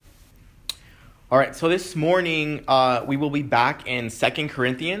All right, so this morning we will be back in 2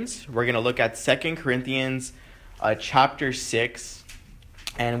 Corinthians. We're going to look at 2 Corinthians chapter 6.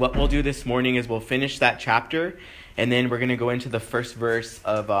 And what we'll do this morning is we'll finish that chapter, and then we're going to go into the first verse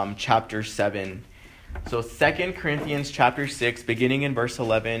of chapter 7. So 2 Corinthians chapter 6, beginning in verse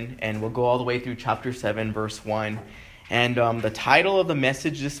 11, and we'll go all the way through chapter 7, verse 1. And the title of the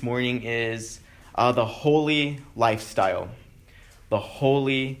message this morning is The Holy Lifestyle. The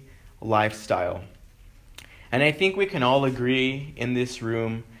Holy Lifestyle. And I think we can all agree in this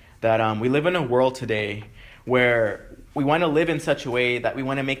room that we live in a world today where we want to live in such a way that we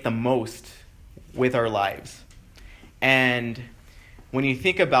want to make the most with our lives. And when you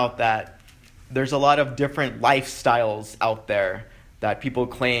think about that, there's a lot of different lifestyles out there that people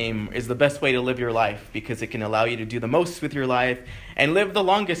claim is the best way to live your life because it can allow you to do the most with your life and live the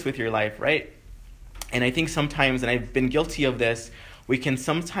longest with your life, right? And I think sometimes, and I've been guilty of this, we can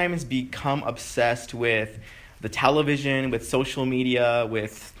sometimes become obsessed with the television, with social media,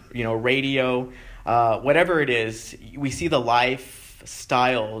 with radio, whatever it is. We see the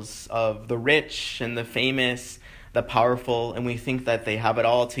lifestyles of the rich and the famous, the powerful, and we think that they have it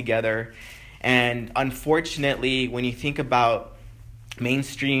all together. And unfortunately, when you think about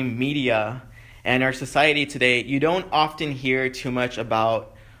mainstream media and our society today, you don't often hear too much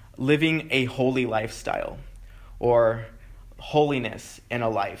about living a holy lifestyle or holiness in a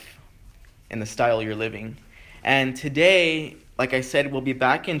life, in the style you're living. And today, like I said, we'll be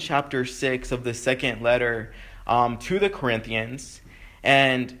back in chapter 6 of the second letter to the Corinthians.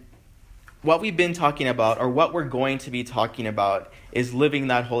 And what we've been talking about, or what we're going to be talking about, is living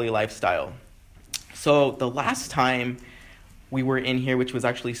that holy lifestyle. So the last time we were in here, which was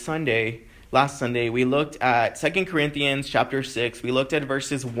actually last Sunday, we looked at 2 Corinthians chapter 6. We looked at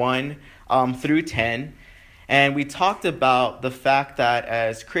verses 1 through 10. And we talked about the fact that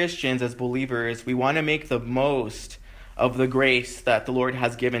as Christians, as believers, we want to make the most of the grace that the Lord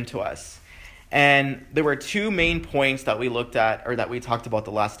has given to us. And there were two main points that we looked at, or that we talked about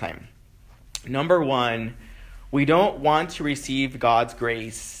the last time. Number one, we don't want to receive God's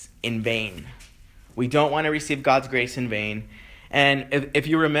grace in vain. We don't want to receive God's grace in vain. And if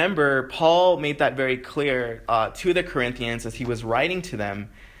you remember, Paul made that very clear to the Corinthians as he was writing to them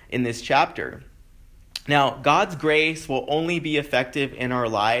in this chapter. Now, God's grace will only be effective in our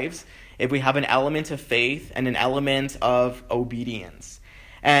lives if we have an element of faith and an element of obedience.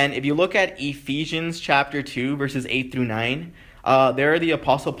 And if you look at Ephesians chapter 2, verses 8 through 9, there the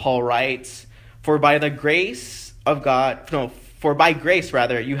Apostle Paul writes, For by grace, you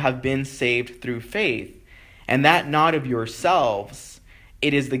have been saved through faith, and that not of yourselves,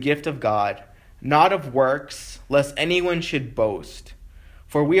 it is the gift of God, not of works, lest anyone should boast.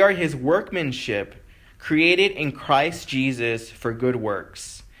 For we are his workmanship, created in Christ Jesus for good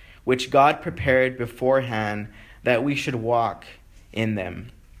works, which God prepared beforehand that we should walk in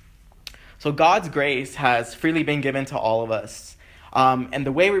them. So God's grace has freely been given to all of us. And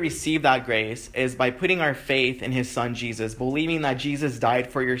the way we receive that grace is by putting our faith in his son Jesus, believing that Jesus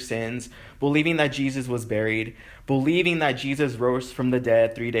died for your sins, believing that Jesus was buried, believing that Jesus rose from the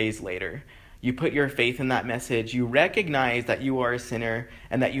dead 3 days later. You put your faith in that message. You recognize that you are a sinner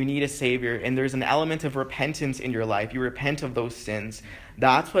and that you need a Savior. And there's an element of repentance in your life. You repent of those sins.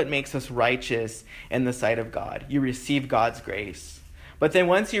 That's what makes us righteous in the sight of God. You receive God's grace. But then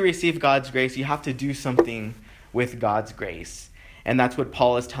once you receive God's grace, you have to do something with God's grace. And that's what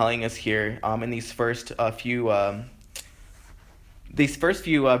Paul is telling us here in these first few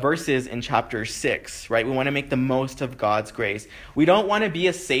verses in chapter 6, right? We want to make the most of God's grace. We don't want to be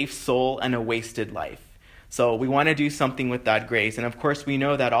a safe soul and a wasted life. So we want to do something with that grace. And of course, we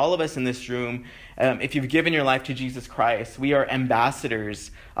know that all of us in this room, if you've given your life to Jesus Christ, we are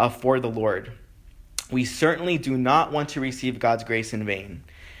ambassadors for the Lord. We certainly do not want to receive God's grace in vain.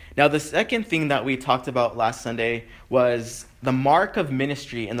 Now, the second thing that we talked about last Sunday was the mark of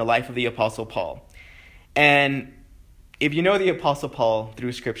ministry in the life of the Apostle Paul. And if you know the Apostle Paul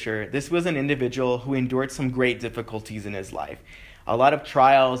through Scripture, this was an individual who endured some great difficulties in his life. A lot of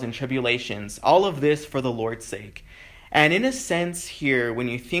trials and tribulations, all of this for the Lord's sake. And in a sense here, when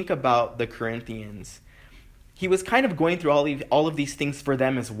you think about the Corinthians, he was kind of going through all of these things for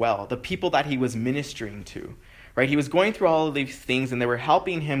them as well, the people that he was ministering to. Right? He was going through all of these things, and they were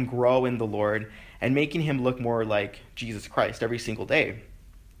helping him grow in the Lord and making him look more like Jesus Christ every single day.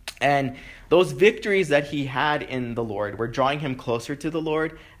 And those victories that he had in the Lord were drawing him closer to the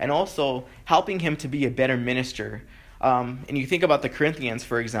Lord and also helping him to be a better minister. And you think about the Corinthians,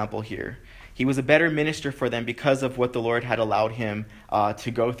 for example, here. He was a better minister for them because of what the Lord had allowed him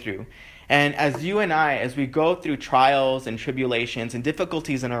to go through. And as you and I, as we go through trials and tribulations and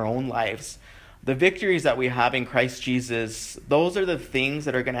difficulties in our own lives, the victories that we have in Christ Jesus, those are the things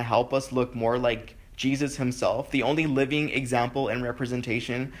that are going to help us look more like Jesus himself, the only living example and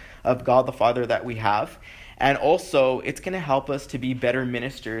representation of God the Father that we have. And also, it's going to help us to be better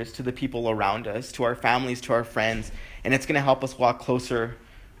ministers to the people around us, to our families, to our friends, and it's going to help us walk closer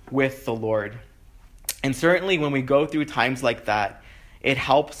with the Lord. And certainly when we go through times like that, it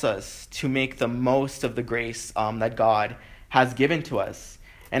helps us to make the most of the grace that God has given to us.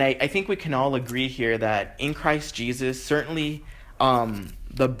 And I think we can all agree here that in Christ Jesus, certainly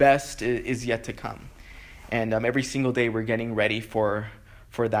the best is yet to come. And every single day we're getting ready for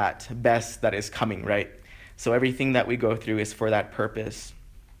that best that is coming, right? So everything that we go through is for that purpose.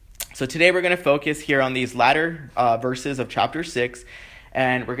 So today we're going to focus here on these latter verses of chapter 6,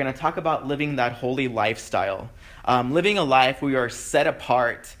 and we're going to talk about living that holy lifestyle. Living a life we are set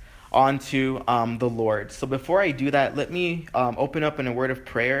apart onto the Lord. So before I do that, let me open up in a word of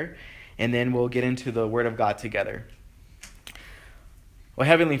prayer, and then we'll get into the Word of God together. Well,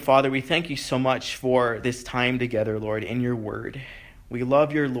 Heavenly Father, we thank you so much for this time together, Lord, in your word. We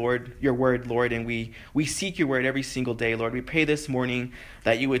love your word, Lord, and we seek your word every single day, Lord. We pray this morning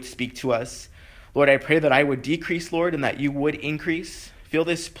that you would speak to us. Lord, I pray that I would decrease, Lord, and that you would increase. Fill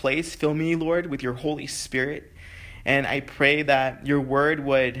this place, fill me, Lord, with your Holy Spirit. And I pray that your word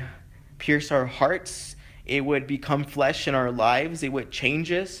would pierce our hearts. It would become flesh in our lives. It would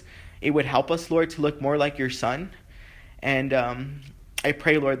change us. It would help us, Lord, to look more like your Son. And I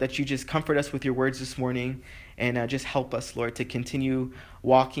pray, Lord, that you just comfort us with your words this morning and just help us, Lord, to continue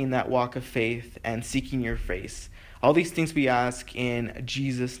walking that walk of faith and seeking your face. All these things we ask in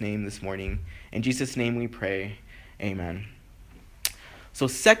Jesus' name this morning. In Jesus' name we pray. Amen. So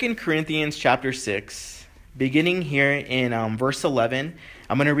 2 Corinthians chapter 6, beginning here in verse 11,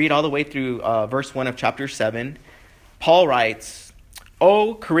 I'm going to read all the way through verse 1 of chapter 7. Paul writes,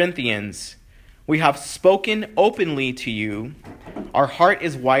 "O Corinthians, we have spoken openly to you. Our heart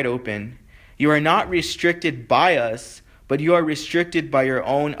is wide open. You are not restricted by us, but you are restricted by your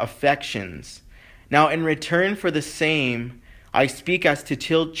own affections. Now in return for the same, I speak as to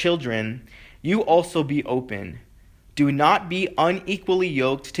children, you also be open. Do not be unequally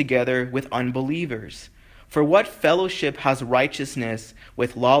yoked together with unbelievers. For what fellowship has righteousness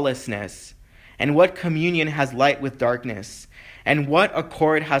with lawlessness? And what communion has light with darkness? And what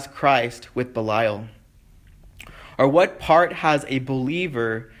accord has Christ with Belial? Or what part has a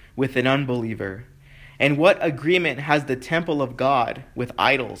believer with an unbeliever? And what agreement has the temple of God with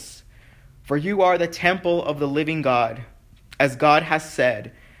idols? For you are the temple of the living God. As God has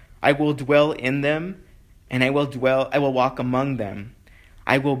said, I will dwell in them, and I will walk among them.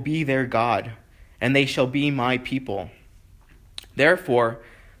 I will be their God, and they shall be my people. Therefore,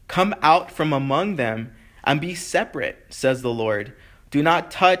 come out from among them and be separate, says the Lord. Do not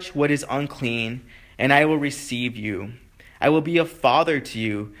touch what is unclean, and I will receive you. I will be a father to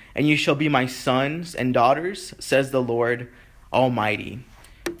you, and you shall be my sons and daughters, says the Lord Almighty."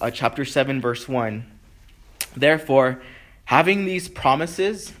 Chapter 7, verse 1. Therefore, having these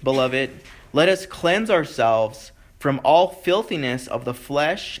promises, beloved, let us cleanse ourselves from all filthiness of the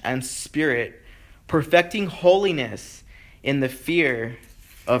flesh and spirit, perfecting holiness in the fear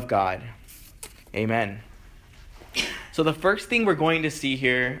of God. Amen. So the first thing we're going to see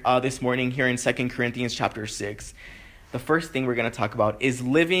here this morning here in 2 Corinthians chapter 6, the first thing we're going to talk about is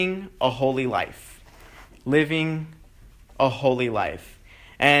living a holy life. Living a holy life.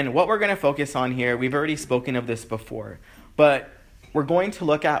 And what we're going to focus on here, we've already spoken of this before, but we're going to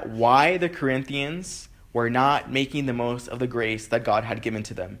look at why the Corinthians were not making the most of the grace that God had given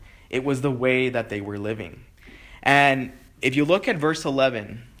to them. It was the way that they were living. And if you look at verse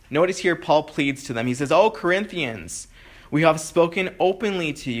 11, notice here Paul pleads to them. He says, "O Corinthians, we have spoken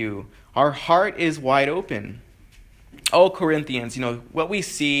openly to you. Our heart is wide open." O Corinthians, what we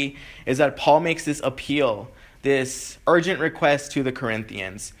see is that Paul makes this appeal, this urgent request to the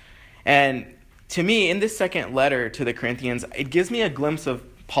Corinthians. And to me, in this second letter to the Corinthians, it gives me a glimpse of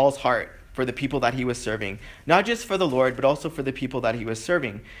Paul's heart for the people that he was serving. Not just for the Lord, but also for the people that he was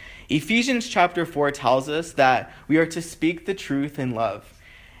serving. Ephesians chapter 4 tells us that we are to speak the truth in love.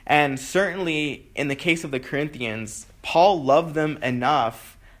 And certainly, in the case of the Corinthians, Paul loved them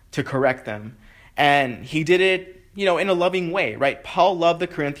enough to correct them. And he did it, in a loving way, right? Paul loved the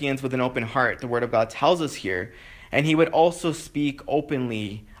Corinthians with an open heart, the Word of God tells us here. And he would also speak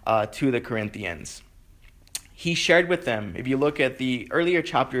openly to the Corinthians. He shared with them, if you look at the earlier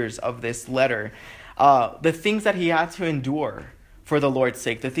chapters of this letter, the things that he had to endure for the Lord's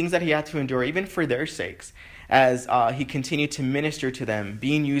sake, the things that he had to endure even for their sakes, as he continued to minister to them,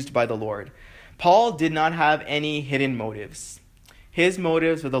 being used by the Lord. Paul did not have any hidden motives. his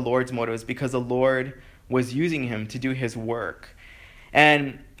motives or the Lord's motives, because the Lord was using him to do his work.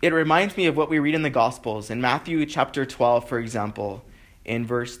 And it reminds me of what we read in the Gospels. In Matthew chapter 12, for example, in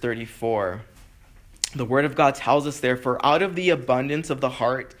verse 34, the Word of God tells us, therefore, out of the abundance of the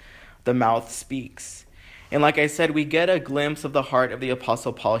heart, the mouth speaks. And like I said, we get a glimpse of the heart of the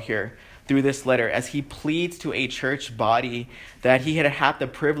Apostle Paul here through this letter as he pleads to a church body that he had had the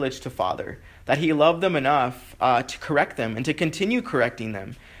privilege to father, that he loved them enough to correct them and to continue correcting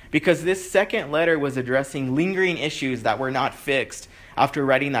them, because this second letter was addressing lingering issues that were not fixed after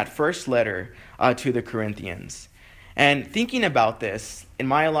writing that first letter to the Corinthians. And thinking about this in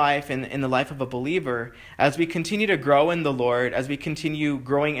my life and in the life of a believer, as we continue to grow in the Lord, as we continue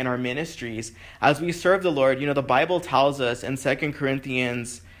growing in our ministries, as we serve the Lord, the Bible tells us in 2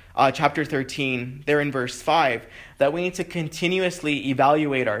 Corinthians chapter 13, there in verse 5, that we need to continuously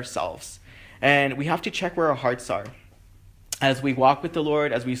evaluate ourselves. And we have to check where our hearts are as we walk with the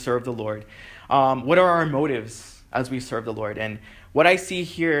Lord, as we serve the Lord. What are our motives as we serve the Lord? And what I see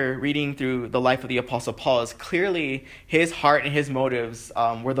here reading through the life of the Apostle Paul is clearly his heart and his motives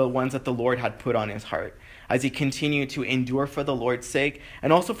were the ones that the Lord had put on his heart as he continued to endure for the Lord's sake,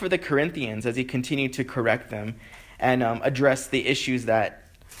 and also for the Corinthians as he continued to correct them and address the issues that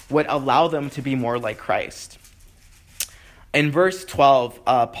would allow them to be more like Christ. In verse 12,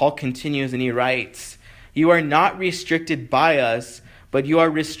 Paul continues and he writes, "You are not restricted by us, but you are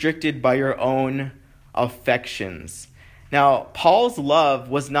restricted by your own affections." Now, Paul's love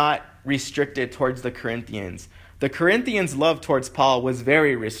was not restricted towards the Corinthians. The Corinthians' love towards Paul was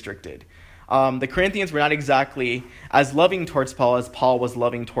very restricted. The Corinthians were not exactly as loving towards Paul as Paul was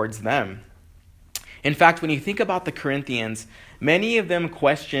loving towards them. In fact, when you think about the Corinthians, many of them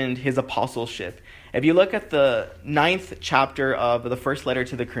questioned his apostleship. If you look at the 9th chapter of the first letter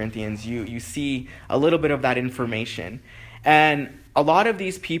to the Corinthians, you see a little bit of that information. And a lot of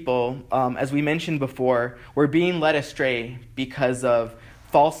these people, as we mentioned before, were being led astray because of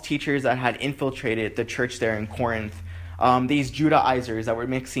false teachers that had infiltrated the church there in Corinth. These Judaizers that were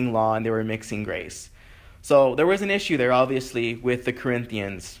mixing law and they were mixing grace. So there was an issue there, obviously, with the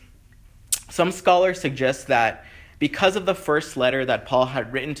Corinthians. Some scholars suggest that because of the first letter that Paul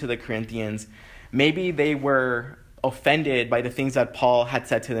had written to the Corinthians, maybe they were offended by the things that Paul had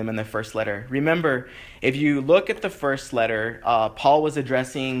said to them in the first letter. Remember, if you look at the first letter, Paul was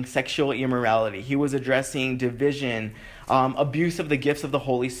addressing sexual immorality. He was addressing division, abuse of the gifts of the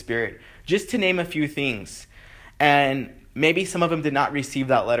Holy Spirit, just to name a few things. And maybe some of them did not receive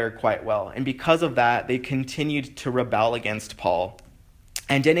that letter quite well. And because of that, they continued to rebel against Paul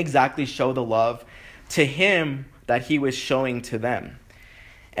and didn't exactly show the love to him that he was showing to them.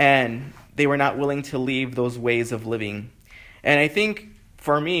 And they were not willing to leave those ways of living. And I think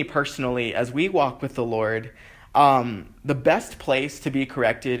for me personally, as we walk with the Lord, the best place to be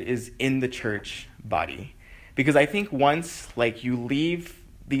corrected is in the church body. Because I think once you leave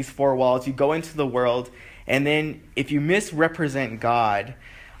these four walls, you go into the world, and then if you misrepresent God,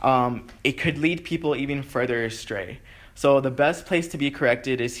 it could lead people even further astray. So the best place to be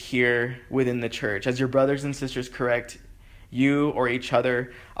corrected is here within the church. As your brothers and sisters correct you or each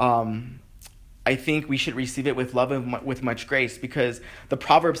other, I think we should receive it with love and with much grace, because the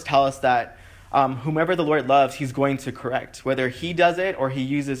Proverbs tell us that whomever the Lord loves, he's going to correct, whether he does it or he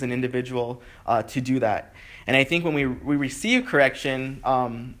uses an individual to do that. And I think when we receive correction,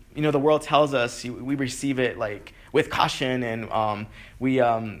 the world tells us we receive it with caution, and we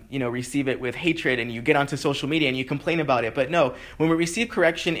receive it with hatred, and you get onto social media and you complain about it. But no, when we receive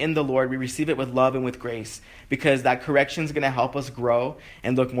correction in the Lord, we receive it with love and with grace, because that correction is going to help us grow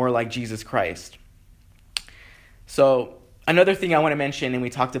and look more like Jesus Christ. So another thing I want to mention, and we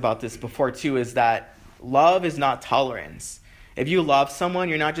talked about this before too, is that love is not tolerance. If you love someone,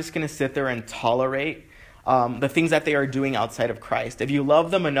 you're not just going to sit there and tolerate the things that they are doing outside of Christ. If you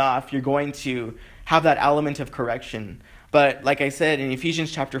love them enough, you're going to have that element of correction. But like I said, in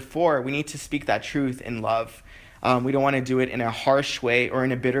Ephesians chapter 4, we need to speak that truth in love. We don't want to do it in a harsh way or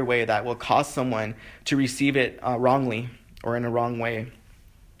in a bitter way that will cause someone to receive it wrongly or in a wrong way.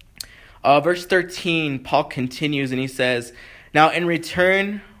 Verse 13, Paul continues and he says, "Now in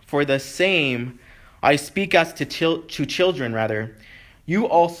return for the same, I speak as to children, you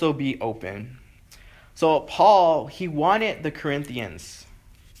also be open." So Paul, he wanted the Corinthians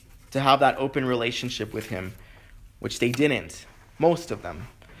to have that open relationship with him, which they didn't, most of them.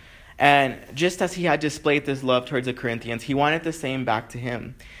 And just as he had displayed this love towards the Corinthians, he wanted the same back to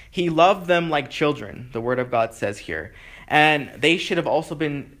him. He loved them like children, the Word of God says here. And they should have also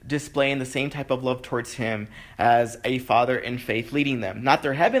been displaying the same type of love towards him as a father in faith leading them. Not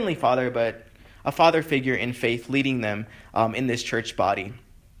their heavenly father, but a father figure in faith leading them in this church body.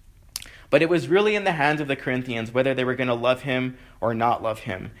 But it was really in the hands of the Corinthians whether they were going to love him or not love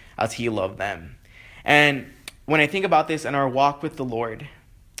him as he loved them. And when I think about this in our walk with the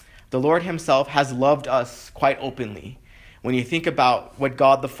Lord himself has loved us quite openly. When you think about what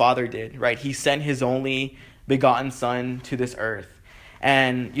God the Father did, right? He sent his only begotten Son to this earth.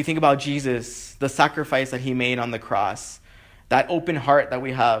 And you think about Jesus, the sacrifice that he made on the cross, that open heart that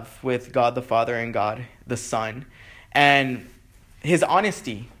we have with God the Father and God the Son, and his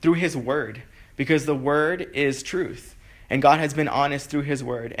honesty through his word, because the word is truth. And God has been honest through his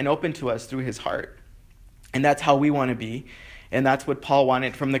word and open to us through his heart. And that's how we want to be. And that's what Paul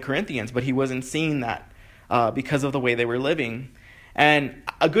wanted from the Corinthians, but he wasn't seeing that because of the way they were living. And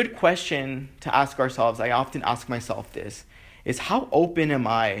a good question to ask ourselves, I often ask myself this, is how open am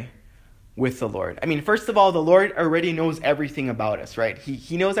I with the Lord? I mean, first of all, the Lord already knows everything about us, right?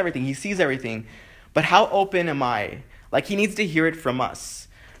 He knows everything. He sees everything. But how open am I? Like, he needs to hear it from us.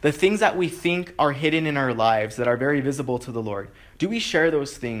 The things that we think are hidden in our lives that are very visible to the Lord, do we share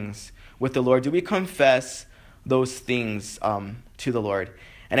those things with the Lord? Do we confess those things to the Lord?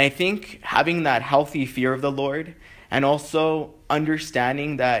 And I think having that healthy fear of the Lord and also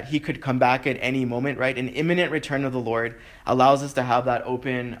understanding that he could come back at any moment, right? An imminent return of the Lord allows us to have that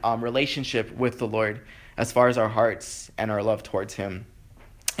open relationship with the Lord as far as our hearts and our love towards him.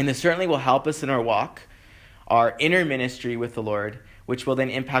 And this certainly will help us in our walk, our inner ministry with the Lord, which will then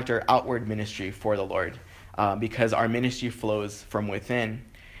impact our outward ministry for the Lord because our ministry flows from within.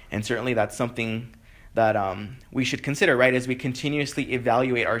 And certainly that's something that we should consider, right, as we continuously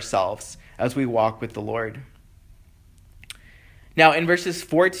evaluate ourselves as we walk with the Lord. Now, in verses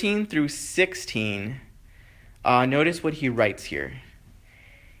 14 through 16, notice what he writes here.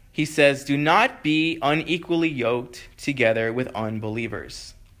 He says, "Do not be unequally yoked together with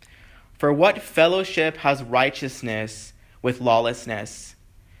unbelievers. For what fellowship has righteousness with lawlessness?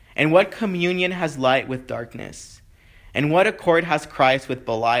 And what communion has light with darkness? And what accord has Christ with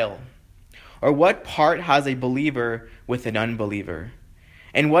Belial? Or what part has a believer with an unbeliever?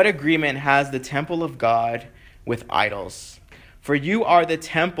 And what agreement has the temple of God with idols? For you are the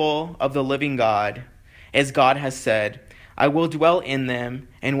temple of the living God, as God has said, I will dwell in them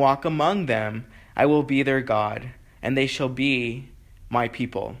and walk among them. I will be their God, and they shall be my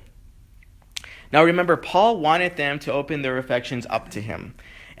people." Now remember, Paul wanted them to open their affections up to him.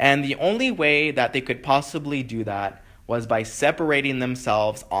 And the only way that they could possibly do that was by separating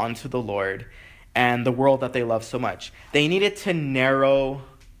themselves onto the Lord and the world that they love so much. They needed to narrow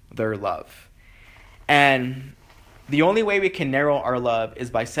their love. And the only way we can narrow our love is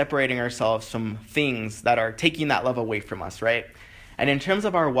by separating ourselves from things that are taking that love away from us, right? And in terms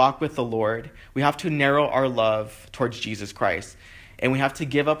of our walk with the Lord, we have to narrow our love towards Jesus Christ. And we have to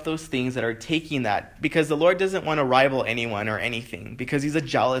give up those things that are taking that, because the Lord doesn't want to rival anyone or anything, because he's a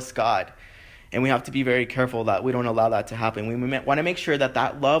jealous God. And we have to be very careful that we don't allow that to happen. We want to make sure that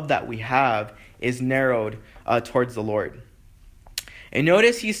that love that we have is narrowed towards the Lord. And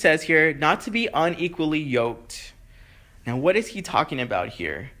notice he says here, not to be unequally yoked. Now, what is he talking about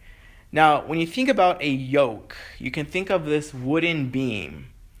here? Now, when you think about a yoke, you can think of this wooden beam.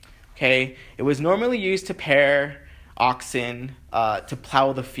 Okay? It was normally used to pair oxen to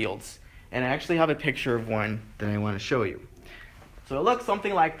plow the fields. And I actually have a picture of one that I want to show you. So it looks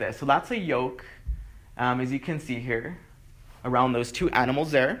something like this. So that's a yoke, as you can see here, around those two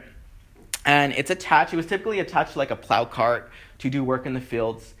animals there. And it's attached. It was typically attached to like a plow cart to do work in the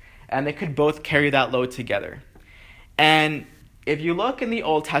fields. And they could both carry that load together. And if you look in the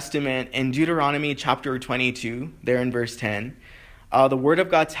Old Testament, in Deuteronomy chapter 22, there in verse 10, the Word of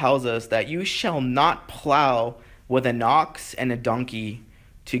God tells us that you shall not plow with an ox and a donkey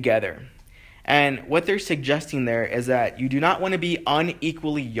together. And what they're suggesting there is that you do not want to be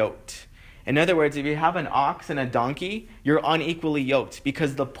unequally yoked. In other words, if you have an ox and a donkey, you're unequally yoked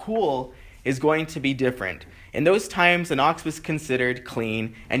because the pull is going to be different. In those times, an ox was considered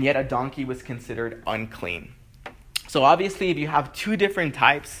clean, and yet a donkey was considered unclean. So obviously, if you have two different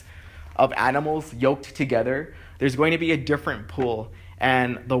types of animals yoked together, there's going to be a different pull,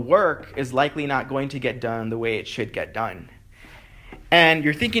 and the work is likely not going to get done the way it should get done. And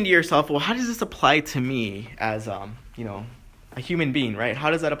you're thinking to yourself, well, how does this apply to me as a human being, right?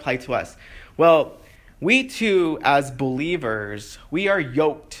 How does that apply to us? Well, we too, as believers, we are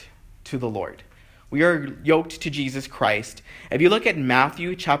yoked to the Lord. We are yoked to Jesus Christ. If you look at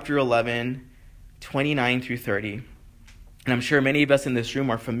Matthew chapter 11, 29 through 30, and I'm sure many of us in this room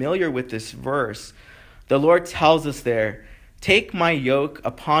are familiar with this verse, the Lord tells us there, "Take my yoke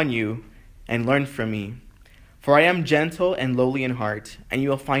upon you and learn from me, For I am gentle and lowly in heart, and you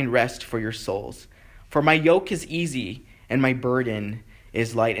will find rest for your souls. For my yoke is easy and my burden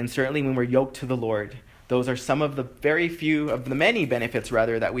is light. And certainly when we're yoked to the Lord, those are some of the many benefits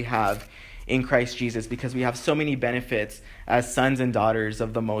rather that we have in Christ Jesus, because we have so many benefits as sons and daughters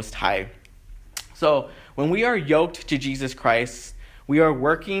of the Most High. So when we are yoked to Jesus Christ, we are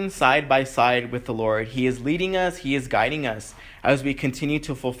working side by side with the Lord. He is leading us, He is guiding us as we continue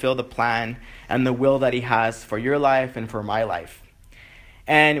to fulfill the plan and the will that He has for your life and for my life.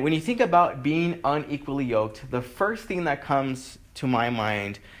 And when you think about being unequally yoked, the first thing that comes to my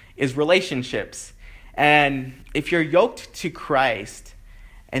mind is relationships. And if you're yoked to Christ,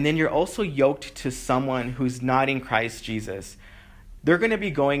 and then you're also yoked to someone who's not in Christ Jesus, they're going to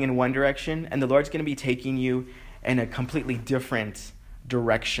be going in one direction, and the Lord's going to be taking you in a completely different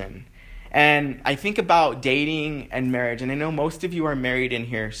direction. And I think about dating and marriage, and I know most of you are married in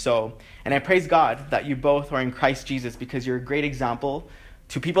here, and I praise God that you both are in Christ Jesus, because you're a great example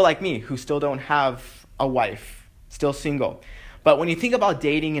to people like me who still don't have a wife, still single. But when you think about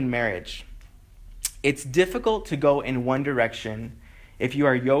dating and marriage, it's difficult to go in one direction if you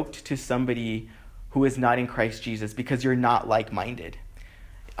are yoked to somebody who is not in Christ Jesus, because you're not like-minded.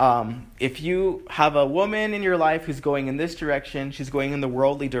 If you have a woman in your life who's going in this direction, she's going in the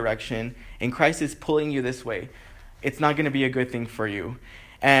worldly direction, and Christ is pulling you this way, it's not going to be a good thing for you.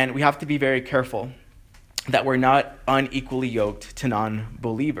 And we have to be very careful that we're not unequally yoked to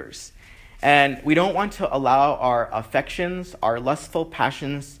non-believers. And we don't want to allow our affections, our lustful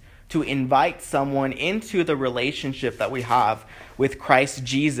passions, to invite someone into the relationship that we have with Christ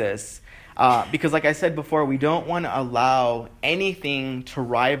Jesus. Because like I said before, we don't want to allow anything to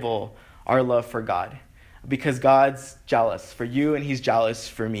rival our love for God. Because God's jealous for you and He's jealous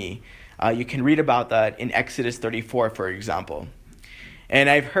for me. You can read about that in Exodus 34, for example. And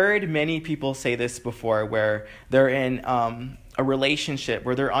I've heard many people say this before, where they're in a relationship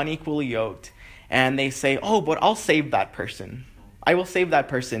where they're unequally yoked, and they say, oh, but I'll save that person. I will save that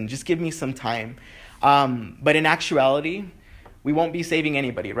person. Just give me some time. But in actuality, we won't be saving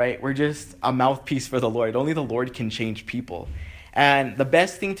anybody, right? We're just a mouthpiece for the Lord. Only the Lord can change people. And the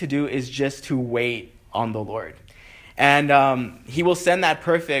best thing to do is just to wait on the Lord. And He will send that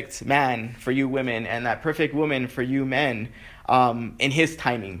perfect man for you women and that perfect woman for you men in His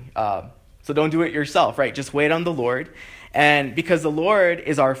timing. So don't do it yourself, right? Just wait on the Lord. And because the Lord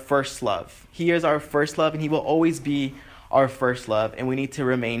is our first love. He is our first love, and He will always be our first love. And we need to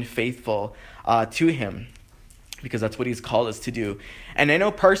remain faithful to Him, because that's what He's called us to do. And I know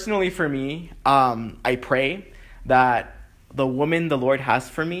personally for me, I pray that the woman the Lord has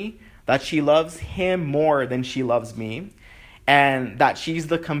for me, that she loves Him more than she loves me, and that she's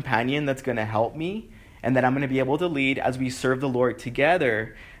the companion that's going to help me, and that I'm going to be able to lead as we serve the Lord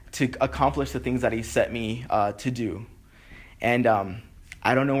together to accomplish the things that He set me to do. And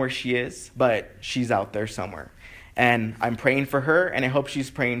I don't know where she is, but she's out there somewhere. And I'm praying for her, and I hope she's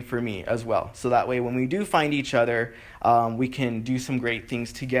praying for me as well. So that way, when we do find each other, we can do some great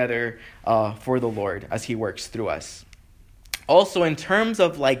things together for the Lord as He works through us. Also, in terms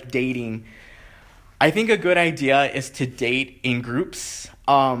of like dating, I think a good idea is to date in groups.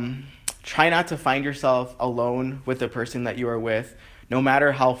 Try not to find yourself alone with the person that you are with, no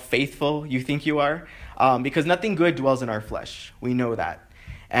matter how faithful you think you are, because nothing good dwells in our flesh. We know that.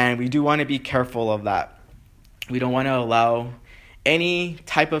 And we do want to be careful of that. We don't want to allow any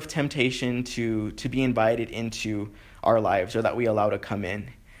type of temptation to be invited into our lives, or that we allow to come in.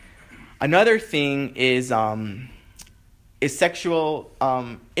 Another thing is sexual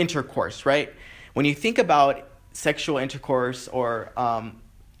intercourse, right? When you think about sexual intercourse, or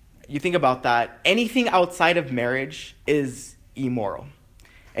you think about that, anything outside of marriage is immoral.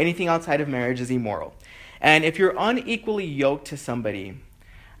 Anything outside of marriage is immoral. And if you're unequally yoked to somebody,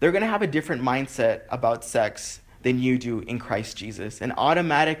 they're going to have a different mindset about sex than you do in Christ Jesus. And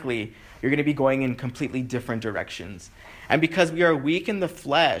automatically, you're going to be going in completely different directions. And because we are weak in the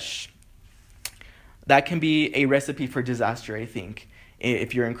flesh, that can be a recipe for disaster, I think,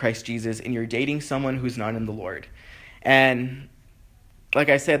 if you're in Christ Jesus and you're dating someone who's not in the Lord. And like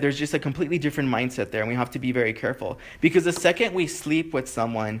I said, there's just a completely different mindset there, and we have to be very careful. Because the second we sleep with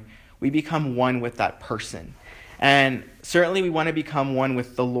someone, we become one with that person. And certainly we want to become one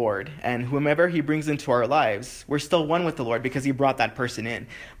with the Lord. And whomever He brings into our lives, we're still one with the Lord because He brought that person in.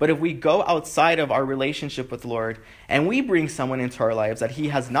 But if we go outside of our relationship with the Lord and we bring someone into our lives that He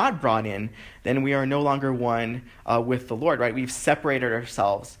has not brought in, then we are no longer one with the Lord, right? We've separated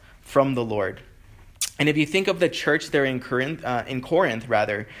ourselves from the Lord. And if you think of the church there in Corinth,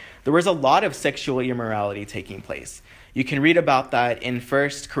 there was a lot of sexual immorality taking place. You can read about that in 1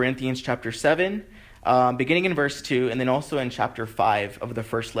 Corinthians chapter 7, beginning in verse 2, and then also in chapter 5 of the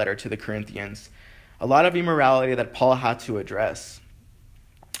first letter to the Corinthians. A lot of immorality that Paul had to address.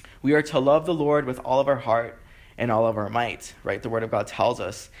 We are to love the Lord with all of our heart and all of our might, right? The Word of God tells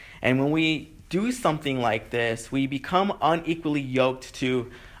us. And when we do something like this, we become unequally yoked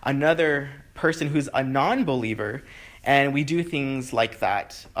to another person who's a non-believer, and we do things like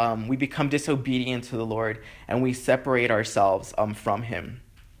that. We become disobedient to the Lord, and we separate ourselves from Him.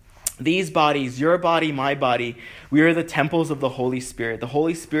 These bodies, your body, my body, we are the temples of the Holy Spirit. The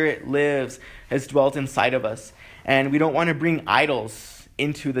Holy Spirit lives, has dwelt inside of us, and we don't want to bring idols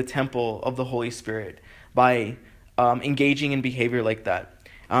into the temple of the Holy Spirit by engaging in behavior like that,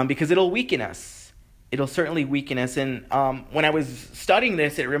 because it'll weaken us. It'll certainly weaken us. And when I was studying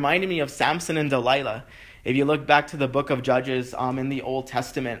this, it reminded me of Samson and Delilah. If you look back to the book of Judges in the Old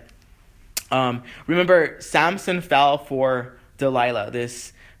Testament, remember Samson fell for Delilah,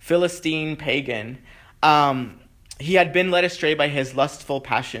 this Philistine pagan. He had been led astray by his lustful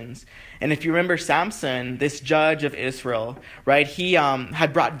passions. And if you remember Samson, this judge of Israel, right, he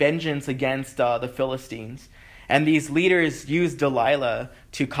had brought vengeance against the Philistines. And these leaders used Delilah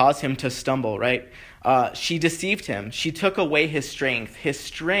to cause him to stumble, right? She deceived him. She took away his strength. His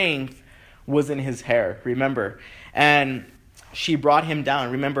strength was in his hair, remember? And she brought him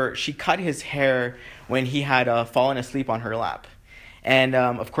down. Remember, she cut his hair when he had fallen asleep on her lap. And,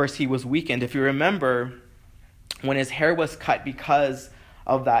 of course, he was weakened. If you remember, when his hair was cut because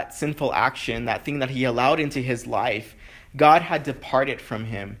of that sinful action, that thing that he allowed into his life, God had departed from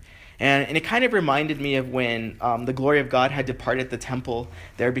him. And it kind of reminded me of when the glory of God had departed the temple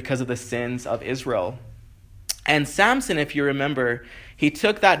there because of the sins of Israel. And Samson, if you remember, he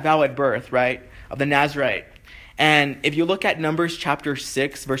took that vow at birth, right, of the Nazirite. And if you look at Numbers chapter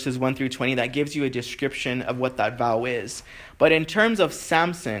 6, verses 1 through 20, that gives you a description of what that vow is. But in terms of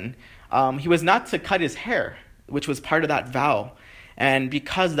Samson, he was not to cut his hair, which was part of that vow. And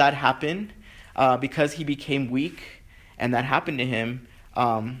because that happened, because he became weak, and that happened to him,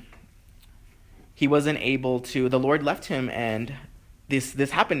 he wasn't able to, the Lord left him, and this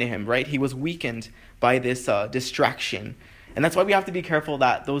happened to him, right? He was weakened by this distraction. And that's why we have to be careful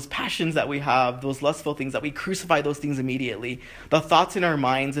that those passions that we have, those lustful things, that we crucify those things immediately. The thoughts in our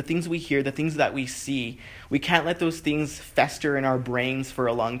minds, the things we hear, the things that we see, we can't let those things fester in our brains for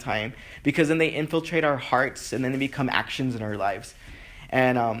a long time, because then they infiltrate our hearts and then they become actions in our lives.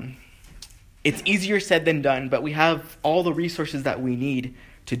 And it's easier said than done, but we have all the resources that we need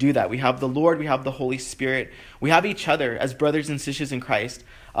to do that. We have the Lord, we have the Holy Spirit, we have each other as brothers and sisters in Christ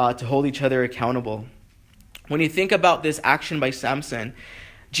to hold each other accountable. When you think about this action by Samson,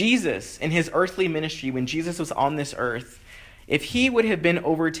 Jesus, in his earthly ministry, when Jesus was on this earth, if he would have been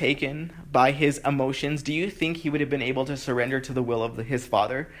overtaken by his emotions, do you think he would have been able to surrender to the will of his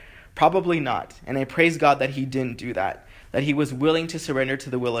Father? Probably not. And I praise God that he didn't do that he was willing to surrender to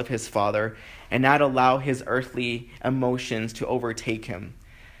the will of his Father and not allow his earthly emotions to overtake him.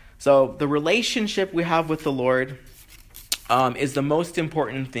 So the relationship we have with the Lord is the most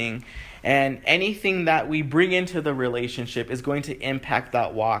important thing. And anything that we bring into the relationship is going to impact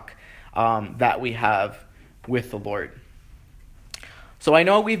that walk that we have with the Lord. So I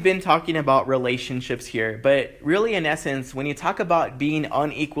know we've been talking about relationships here, but really in essence, when you talk about being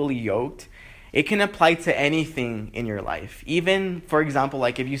unequally yoked, it can apply to anything in your life. Even, for example,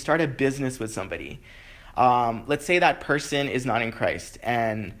 like if you start a business with somebody, let's say that person is not in Christ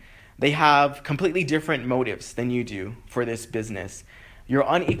and they have completely different motives than you do for this business. You're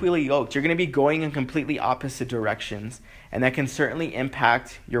unequally yoked. You're going to be going in completely opposite directions, and that can certainly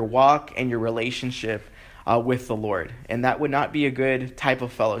impact your walk and your relationship with the Lord. And that would not be a good type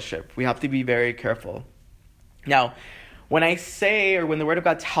of fellowship. We have to be very careful. Now, when I say, or when the Word of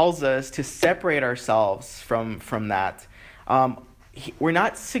God tells us to separate ourselves from that, we're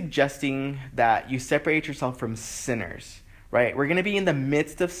not suggesting that you separate yourself from sinners, right? We're going to be in the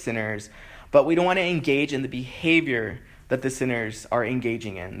midst of sinners, but we don't want to engage in the behavior that the sinners are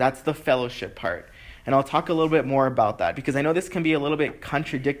engaging in. That's the fellowship part. And I'll talk a little bit more about that, because I know this can be a little bit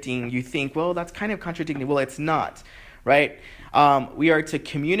contradicting. You think, well, that's kind of contradicting. Well, it's not, right? We are to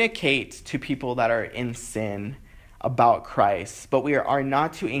communicate to people that are in sin about Christ, but we are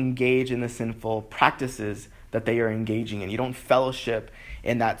not to engage in the sinful practices that they are engaging in. You don't fellowship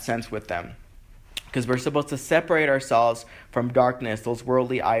in that sense with them, because we're supposed to separate ourselves from darkness, those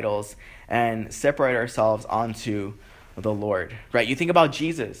worldly idols, and separate ourselves onto the Lord, right? You think about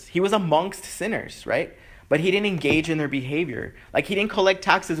Jesus. He was amongst sinners, right? But he didn't engage in their behavior. Like, he didn't collect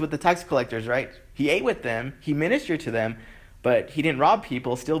taxes with the tax collectors, right? He ate with them, he ministered to them, but he didn't rob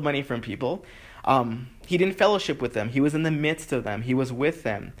people, steal money from people. He didn't fellowship with them. He was in the midst of them. He was with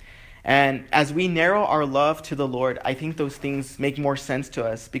them. And as we narrow our love to the Lord, I think those things make more sense to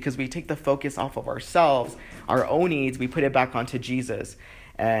us because we take the focus off of ourselves, our own needs, we put it back onto Jesus.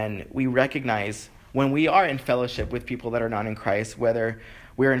 And we recognize when we are in fellowship with people that are not in Christ, whether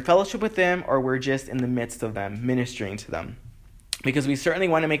we're in fellowship with them or we're just in the midst of them, ministering to them. Because we certainly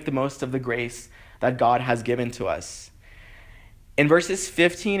want to make the most of the grace that God has given to us. In verses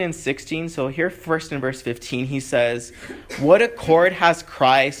 15 and 16, so here first in verse 15, he says, "What accord has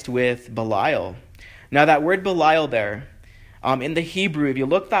Christ with Belial?" Now that word Belial there, in the Hebrew, if you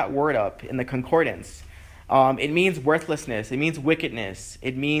look that word up in the concordance, it means worthlessness, it means wickedness,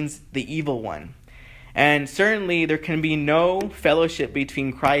 it means the evil one. And certainly there can be no fellowship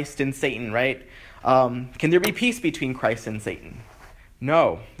between Christ and Satan, right? Can there be peace between Christ and Satan?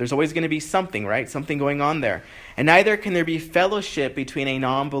 No, there's always going to be something, right? Something going on there. And neither can there be fellowship between a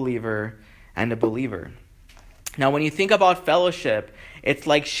non-believer and a believer. Now, when you think about fellowship, it's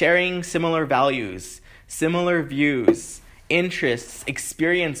like sharing similar values, similar views, interests,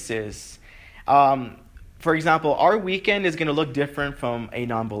 experiences. For example, our weekend is going to look different from a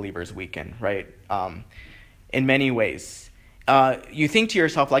non-believer's weekend, right? In many ways. You think to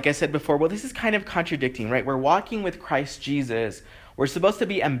yourself, like I said before, well, this is kind of contradicting, right? We're walking with Christ Jesus. We're supposed to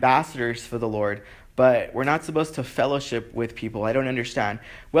be ambassadors for the Lord, but we're not supposed to fellowship with people. I don't understand.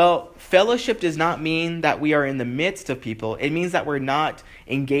 Well, fellowship does not mean that we are in the midst of people. It means that we're not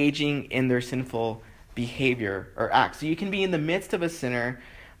engaging in their sinful behavior or acts. So you can be in the midst of a sinner,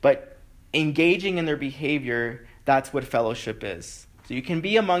 but engaging in their behavior, that's what fellowship is. So you can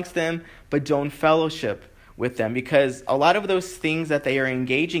be amongst them, but don't fellowship with them, because a lot of those things that they are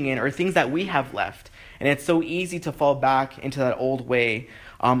engaging in are things that we have left. And it's so easy to fall back into that old way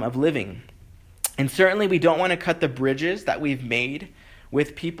of living. And certainly we don't want to cut the bridges that we've made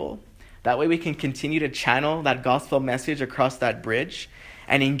with people. That way we can continue to channel that gospel message across that bridge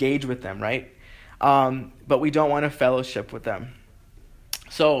and engage with them, right? But we don't want to fellowship with them.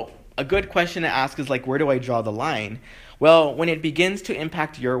 So a good question to ask is like, where do I draw the line? Well, when it begins to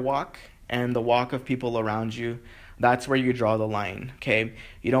impact your walk and the walk of people around you, that's where you draw the line, okay?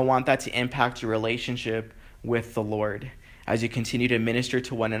 You don't want that to impact your relationship with the Lord as you continue to minister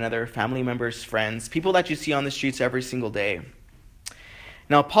to one another, family members, friends, people that you see on the streets every single day.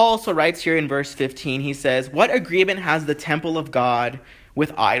 Now, Paul also writes here in verse 15, he says, "What agreement has the temple of God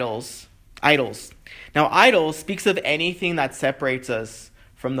with idols?" Idols. Now, idols speaks of anything that separates us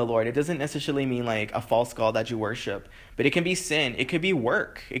from the Lord. It doesn't necessarily mean like a false god that you worship, but it can be sin, it could be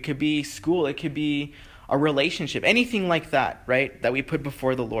work, it could be school, it could be a relationship, anything like that, right, that we put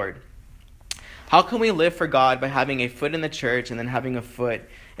before the Lord. How can we live for God by having a foot in the church and then having a foot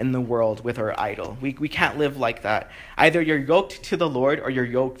in the world with our idol? We can't live like that. Either you're yoked to the Lord or you're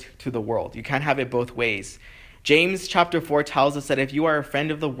yoked to the world. You can't have it both ways. James chapter 4 tells us that if you are a friend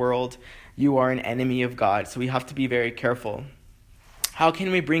of the world, you are an enemy of God. So we have to be very careful. How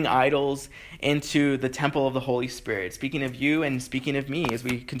can we bring idols into the temple of the Holy Spirit? Speaking of you and speaking of me as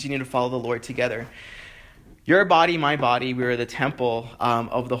we continue to follow the Lord together. Your body, my body, we are the temple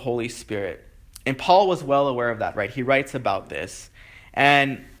of the Holy Spirit. And Paul was well aware of that, right? He writes about this.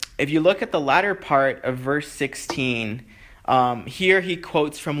 And if you look at the latter part of verse 16, here he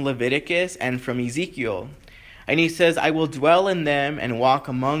quotes from Leviticus and from Ezekiel. And he says, "I will dwell in them and walk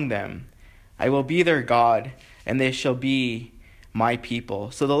among them. I will be their God, and they shall be my people."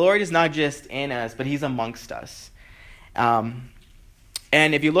 So the Lord is not just in us, but he's amongst us. And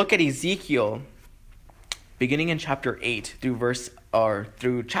if you look at Ezekiel, beginning in chapter 8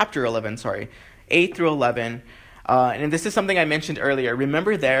 through chapter 11, 8 through 11, and this is something I mentioned earlier.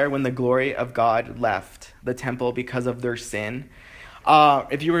 Remember there when the glory of God left the temple because of their sin?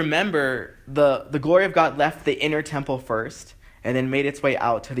 If you remember, the glory of God left the inner temple first and then made its way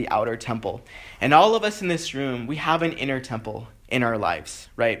out to the outer temple. And all of us in this room, we have an inner temple in our lives,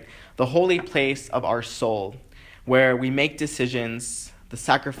 right? The holy place of our soul, where we make decisions, the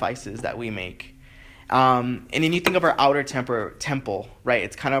sacrifices that we make. And then you think of our outer temple, right?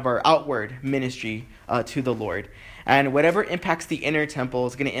 It's kind of our outward ministry to the Lord. And whatever impacts the inner temple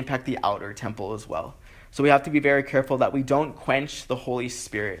is going to impact the outer temple as well. So we have to be very careful that we don't quench the Holy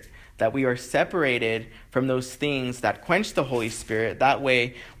Spirit, that we are separated from those things that quench the Holy Spirit. That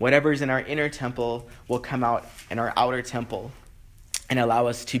way, whatever is in our inner temple will come out in our outer temple and allow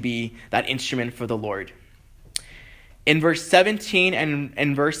us to be that instrument for the Lord. In verse 17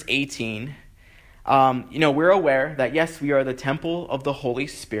 and verse 18, we're aware that, yes, we are the temple of the Holy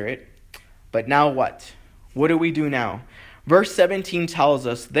Spirit, but now what? What do we do now? Verse 17 tells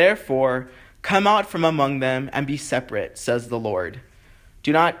us, "Therefore, come out from among them and be separate, says the Lord.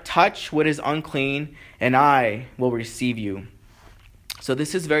 Do not touch what is unclean, and I will receive you." So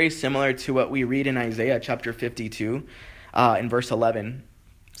this is very similar to what we read in Isaiah chapter 52 in verse 11.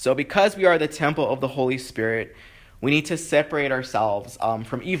 So because we are the temple of the Holy Spirit, we need to separate ourselves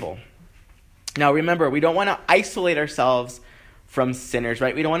from evil. Now remember, we don't want to isolate ourselves from sinners,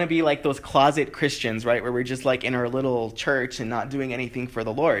 right? We don't want to be like those closet Christians, right? Where we're just like in our little church and not doing anything for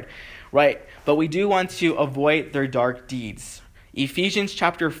the Lord, right? But we do want to avoid their dark deeds. Ephesians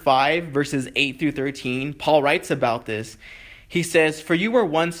chapter 5, verses 8 through 13, Paul writes about this. He says, "For you were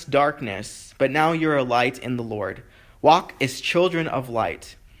once darkness, but now you're a light in the Lord. Walk as children of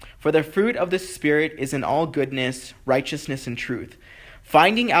light. For the fruit of the Spirit is in all goodness, righteousness, and truth,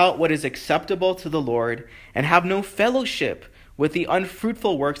 finding out what is acceptable to the Lord, and have no fellowship with the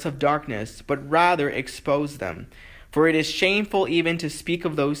unfruitful works of darkness, but rather expose them. For it is shameful even to speak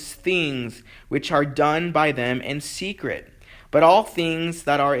of those things which are done by them in secret. But all things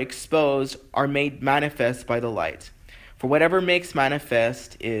that are exposed are made manifest by the light. For whatever makes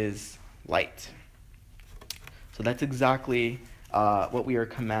manifest is light." So that's exactly what we are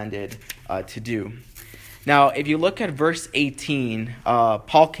commanded to do. Now, if you look at verse 18,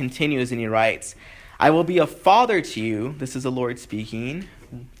 Paul continues and he writes, "I will be a father to you," this is the Lord speaking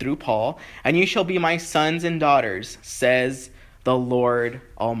through Paul, "and you shall be my sons and daughters, says the Lord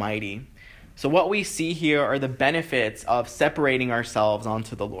Almighty." So what we see here are the benefits of separating ourselves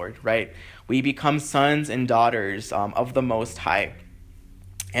onto the Lord, right? We become sons and daughters of the Most High.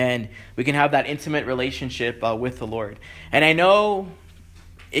 And we can have that intimate relationship with the Lord. And I know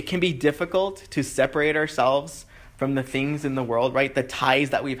it can be difficult to separate ourselves from the things in the world, right? The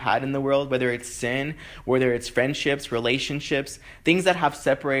ties that we've had in the world, whether it's sin, whether it's friendships, relationships, things that have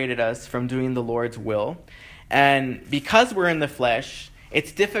separated us from doing the Lord's will. And because we're in the flesh,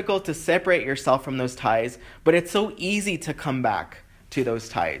 it's difficult to separate yourself from those ties, but it's so easy to come back to those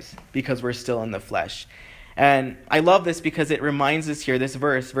ties because we're still in the flesh. And I love this because it reminds us here, this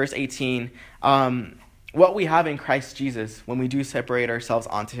verse 18, what we have in Christ Jesus when we do separate ourselves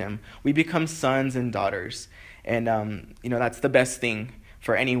onto him. We become sons and daughters. And, that's the best thing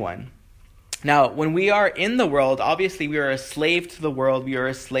for anyone. Now, when we are in the world, obviously we are a slave to the world. We are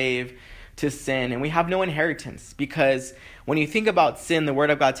a slave to sin. And we have no inheritance because when you think about sin, the Word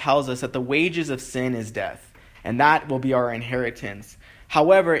of God tells us that the wages of sin is death. And that will be our inheritance.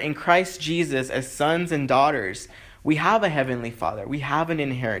 However, in Christ Jesus, as sons and daughters, we have a heavenly Father. We have an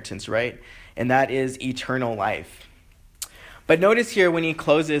inheritance, right? And that is eternal life. But notice here when he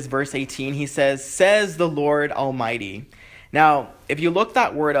closes verse 18, he says the Lord Almighty. Now, if you look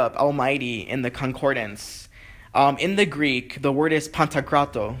that word up, Almighty, in the concordance, in the Greek, the word is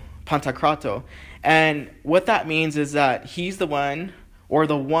pantakrato. And what that means is that he's the one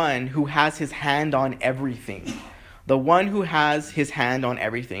who has his hand on everything. The one who has his hand on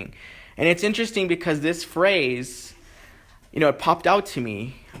everything. And it's interesting because this phrase, it popped out to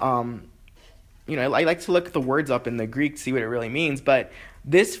me. I like to look the words up in the Greek to see what it really means. But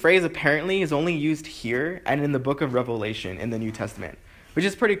this phrase apparently is only used here and in the book of Revelation in the New Testament, which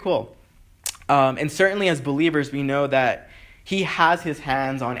is pretty cool. And certainly as believers, we know that he has his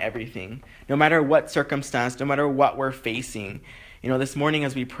hands on everything, no matter what circumstance, no matter what we're facing. This morning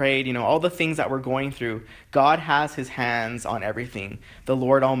as we prayed, all the things that we're going through, God has his hands on everything, the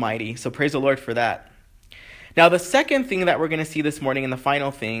Lord Almighty. So praise the Lord for that. Now, the second thing that we're going to see this morning, and the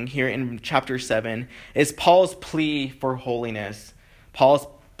final thing here in chapter 7, is Paul's plea for holiness. Paul's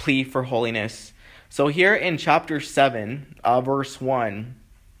plea for holiness. So here in chapter 7, verse 1,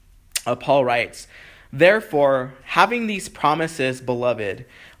 Paul writes, "Therefore, having these promises, beloved,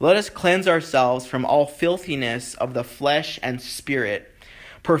 let us cleanse ourselves from all filthiness of the flesh and spirit,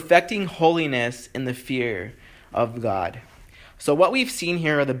 perfecting holiness in the fear of God." So what we've seen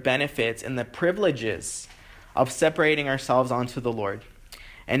here are the benefits and the privileges of separating ourselves onto the Lord.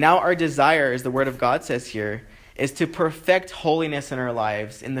 And now our desire, as the Word of God says here, is to perfect holiness in our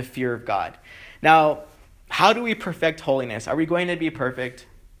lives in the fear of God. Now, how do we perfect holiness? Are we going to be perfect?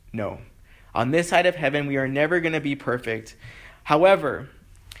 No. On this side of heaven, we are never going to be perfect. However,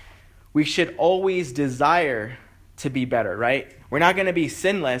 we should always desire to be better, right? We're not going to be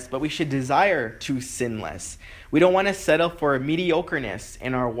sinless, but we should desire to sin less. We don't want to settle for mediocreness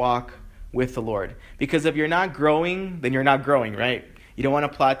in our walk with the Lord. Because if you're not growing, then you're not growing, right? You don't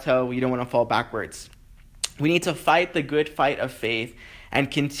want to plateau. You don't want to fall backwards. We need to fight the good fight of faith and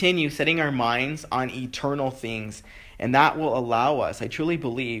continue setting our minds on eternal things. And that will allow us, I truly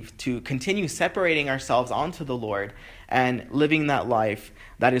believe, to continue separating ourselves onto the Lord and living that life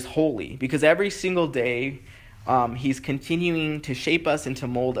that is holy. Because every single day, he's continuing to shape us and to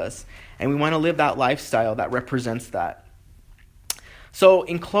mold us. And we want to live that lifestyle that represents that. So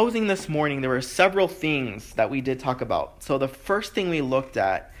in closing this morning, there were several things that we did talk about. So the first thing we looked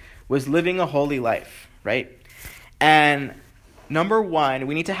at was living a holy life, right? And number one,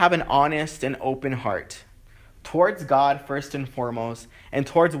 we need to have an honest and open heart towards God first and foremost, and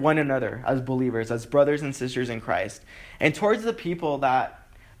towards one another as believers, as brothers and sisters in Christ, and towards the people that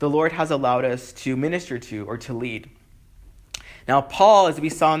the Lord has allowed us to minister to or to lead. Now, Paul, as we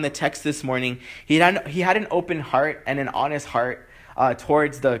saw in the text this morning, he had an open heart and an honest heart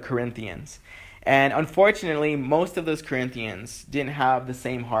towards the Corinthians. And unfortunately, most of those Corinthians didn't have the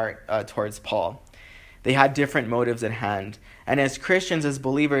same heart towards Paul. They had different motives at hand. And as Christians, as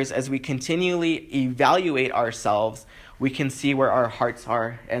believers, as we continually evaluate ourselves, we can see where our hearts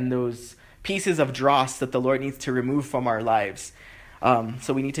are and those pieces of dross that the Lord needs to remove from our lives.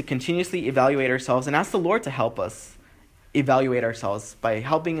 So we need to continuously evaluate ourselves and ask the Lord to help us evaluate ourselves by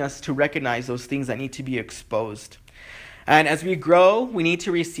helping us to recognize those things that need to be exposed. And as we grow, we need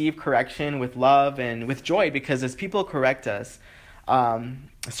to receive correction with love and with joy, because as people correct us,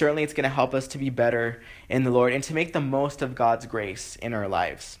 certainly it's going to help us to be better in the Lord and to make the most of God's grace in our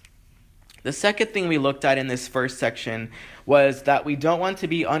lives. The second thing we looked at in this first section was that we don't want to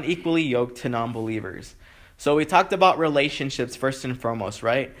be unequally yoked to non-believers. So we talked about relationships first and foremost,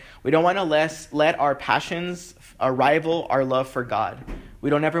 right? We don't want to let our passions rival our love for God.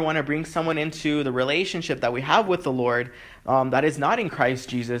 We don't ever want to bring someone into the relationship that we have with the Lord that is not in Christ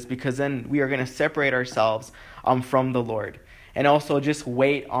Jesus, because then we are going to separate ourselves from the Lord. And also just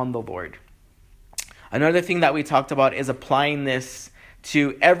wait on the Lord. Another thing that we talked about is applying this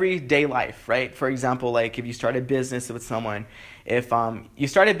to everyday life, right? For example, like if you start a business with someone, if you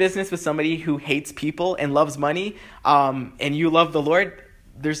start a business with somebody who hates people and loves money, and you love the Lord,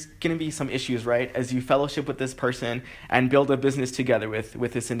 there's going to be some issues, right? As you fellowship with this person and build a business together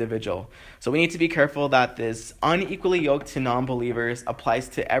with this individual. So we need to be careful that this unequally yoked to non-believers applies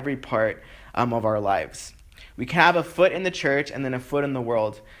to every part of our lives. We can have a foot in the church and then a foot in the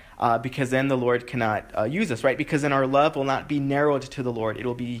world, because then the Lord cannot use us, right? Because then our love will not be narrowed to the Lord. It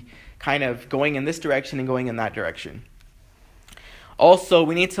will be kind of going in this direction and going in that direction. Also,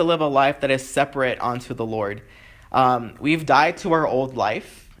 we need to live a life that is separate unto the Lord. We've died to our old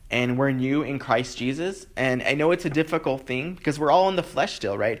life, and we're new in Christ Jesus. And I know it's a difficult thing because we're all in the flesh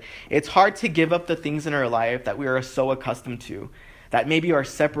still, right? It's hard to give up the things in our life that we are so accustomed to, that maybe are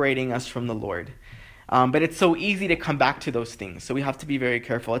separating us from the Lord. But it's so easy to come back to those things. So we have to be very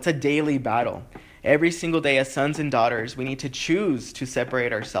careful. It's a daily battle. Every single day as sons and daughters, we need to choose to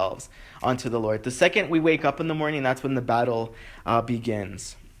separate ourselves unto the Lord. The second we wake up in the morning, that's when the battle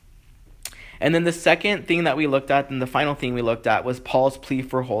begins. And then the second thing that we looked at, and the final thing we looked at, was Paul's plea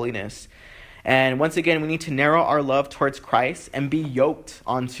for holiness. And once again, we need to narrow our love towards Christ and be yoked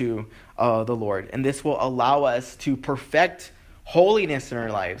onto the Lord. And this will allow us to perfect holiness in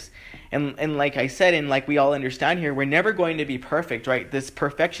our lives. And like I said, and like we all understand here, we're never going to be perfect, right? This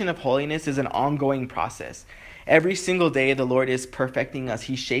perfection of holiness is an ongoing process. Every single day, the Lord is perfecting us.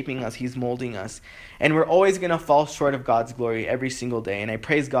 He's shaping us. He's molding us. And we're always going to fall short of God's glory every single day. And I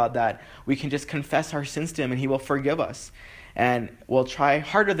praise God that we can just confess our sins to Him and He will forgive us. And we'll try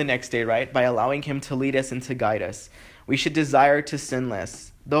harder the next day, right? By allowing Him to lead us and to guide us. We should desire to sin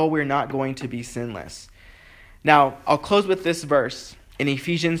less, though we're not going to be sinless. Now, I'll close with this verse. In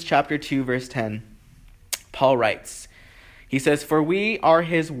Ephesians chapter 2, verse 10, Paul writes, he says, "For we are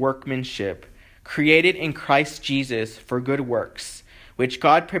His workmanship, created in Christ Jesus for good works, which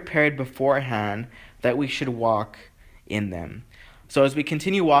God prepared beforehand that we should walk in them." So as we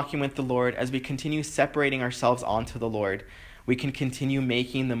continue walking with the Lord, as we continue separating ourselves onto the Lord, we can continue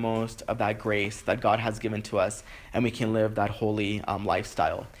making the most of that grace that God has given to us, and we can live that holy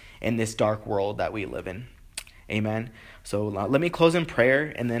lifestyle in this dark world that we live in. Amen. So let me close in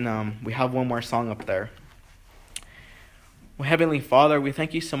prayer, and then we have one more song up there. Well, Heavenly Father, we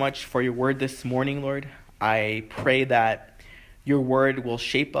thank you so much for your word this morning, Lord. I pray that your word will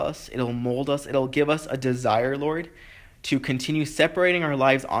shape us, it'll mold us, it'll give us a desire, Lord, to continue separating our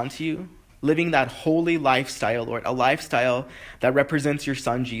lives onto you, living that holy lifestyle, Lord, a lifestyle that represents your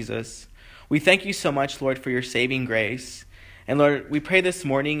Son, Jesus. We thank you so much, Lord, for your saving grace. And Lord, we pray this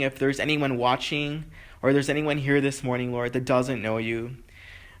morning, if there's anyone watching or there's anyone here this morning, Lord, that doesn't know you,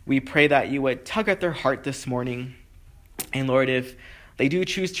 we pray that you would tug at their heart this morning. And Lord, if they do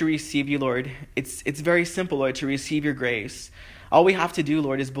choose to receive you, Lord, it's very simple, Lord, to receive your grace. All we have to do,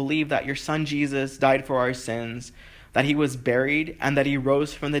 Lord, is believe that your Son Jesus died for our sins, that he was buried, and that he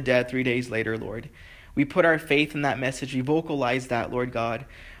rose from the dead 3 days later, Lord. We put our faith in that message. We vocalize that, Lord God.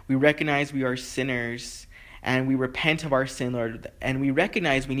 We recognize we are sinners, and we repent of our sin, Lord. And we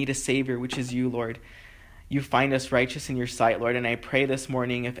recognize we need a Savior, which is you, Lord. you find us righteous in your sight, Lord. And I pray this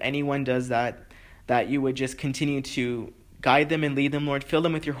morning, if anyone does that you would just continue to guide them and lead them, Lord. Fill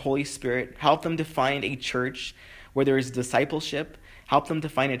them with your Holy Spirit. Help them to find a church where there is discipleship. Help them to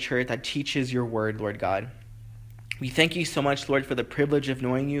find a church that teaches your word, Lord God. We thank you so much, Lord, for the privilege of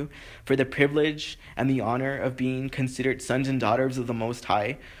knowing you, for the privilege and the honor of being considered sons and daughters of the Most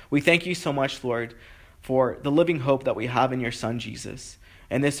High. We thank you so much, Lord, for the living hope that we have in your Son, Jesus.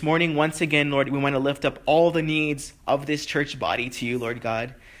 And this morning, once again, Lord, we want to lift up all the needs of this church body to you, Lord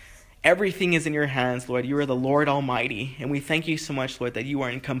God. Everything is in your hands, Lord. You are the Lord Almighty. And we thank you so much, Lord, that you are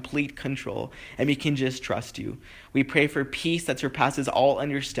in complete control and we can just trust you. We pray for peace that surpasses all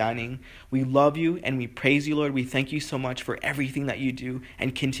understanding. We love you and we praise you, Lord. We thank you so much for everything that you do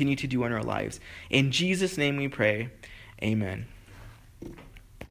and continue to do in our lives. In Jesus' name we pray. Amen.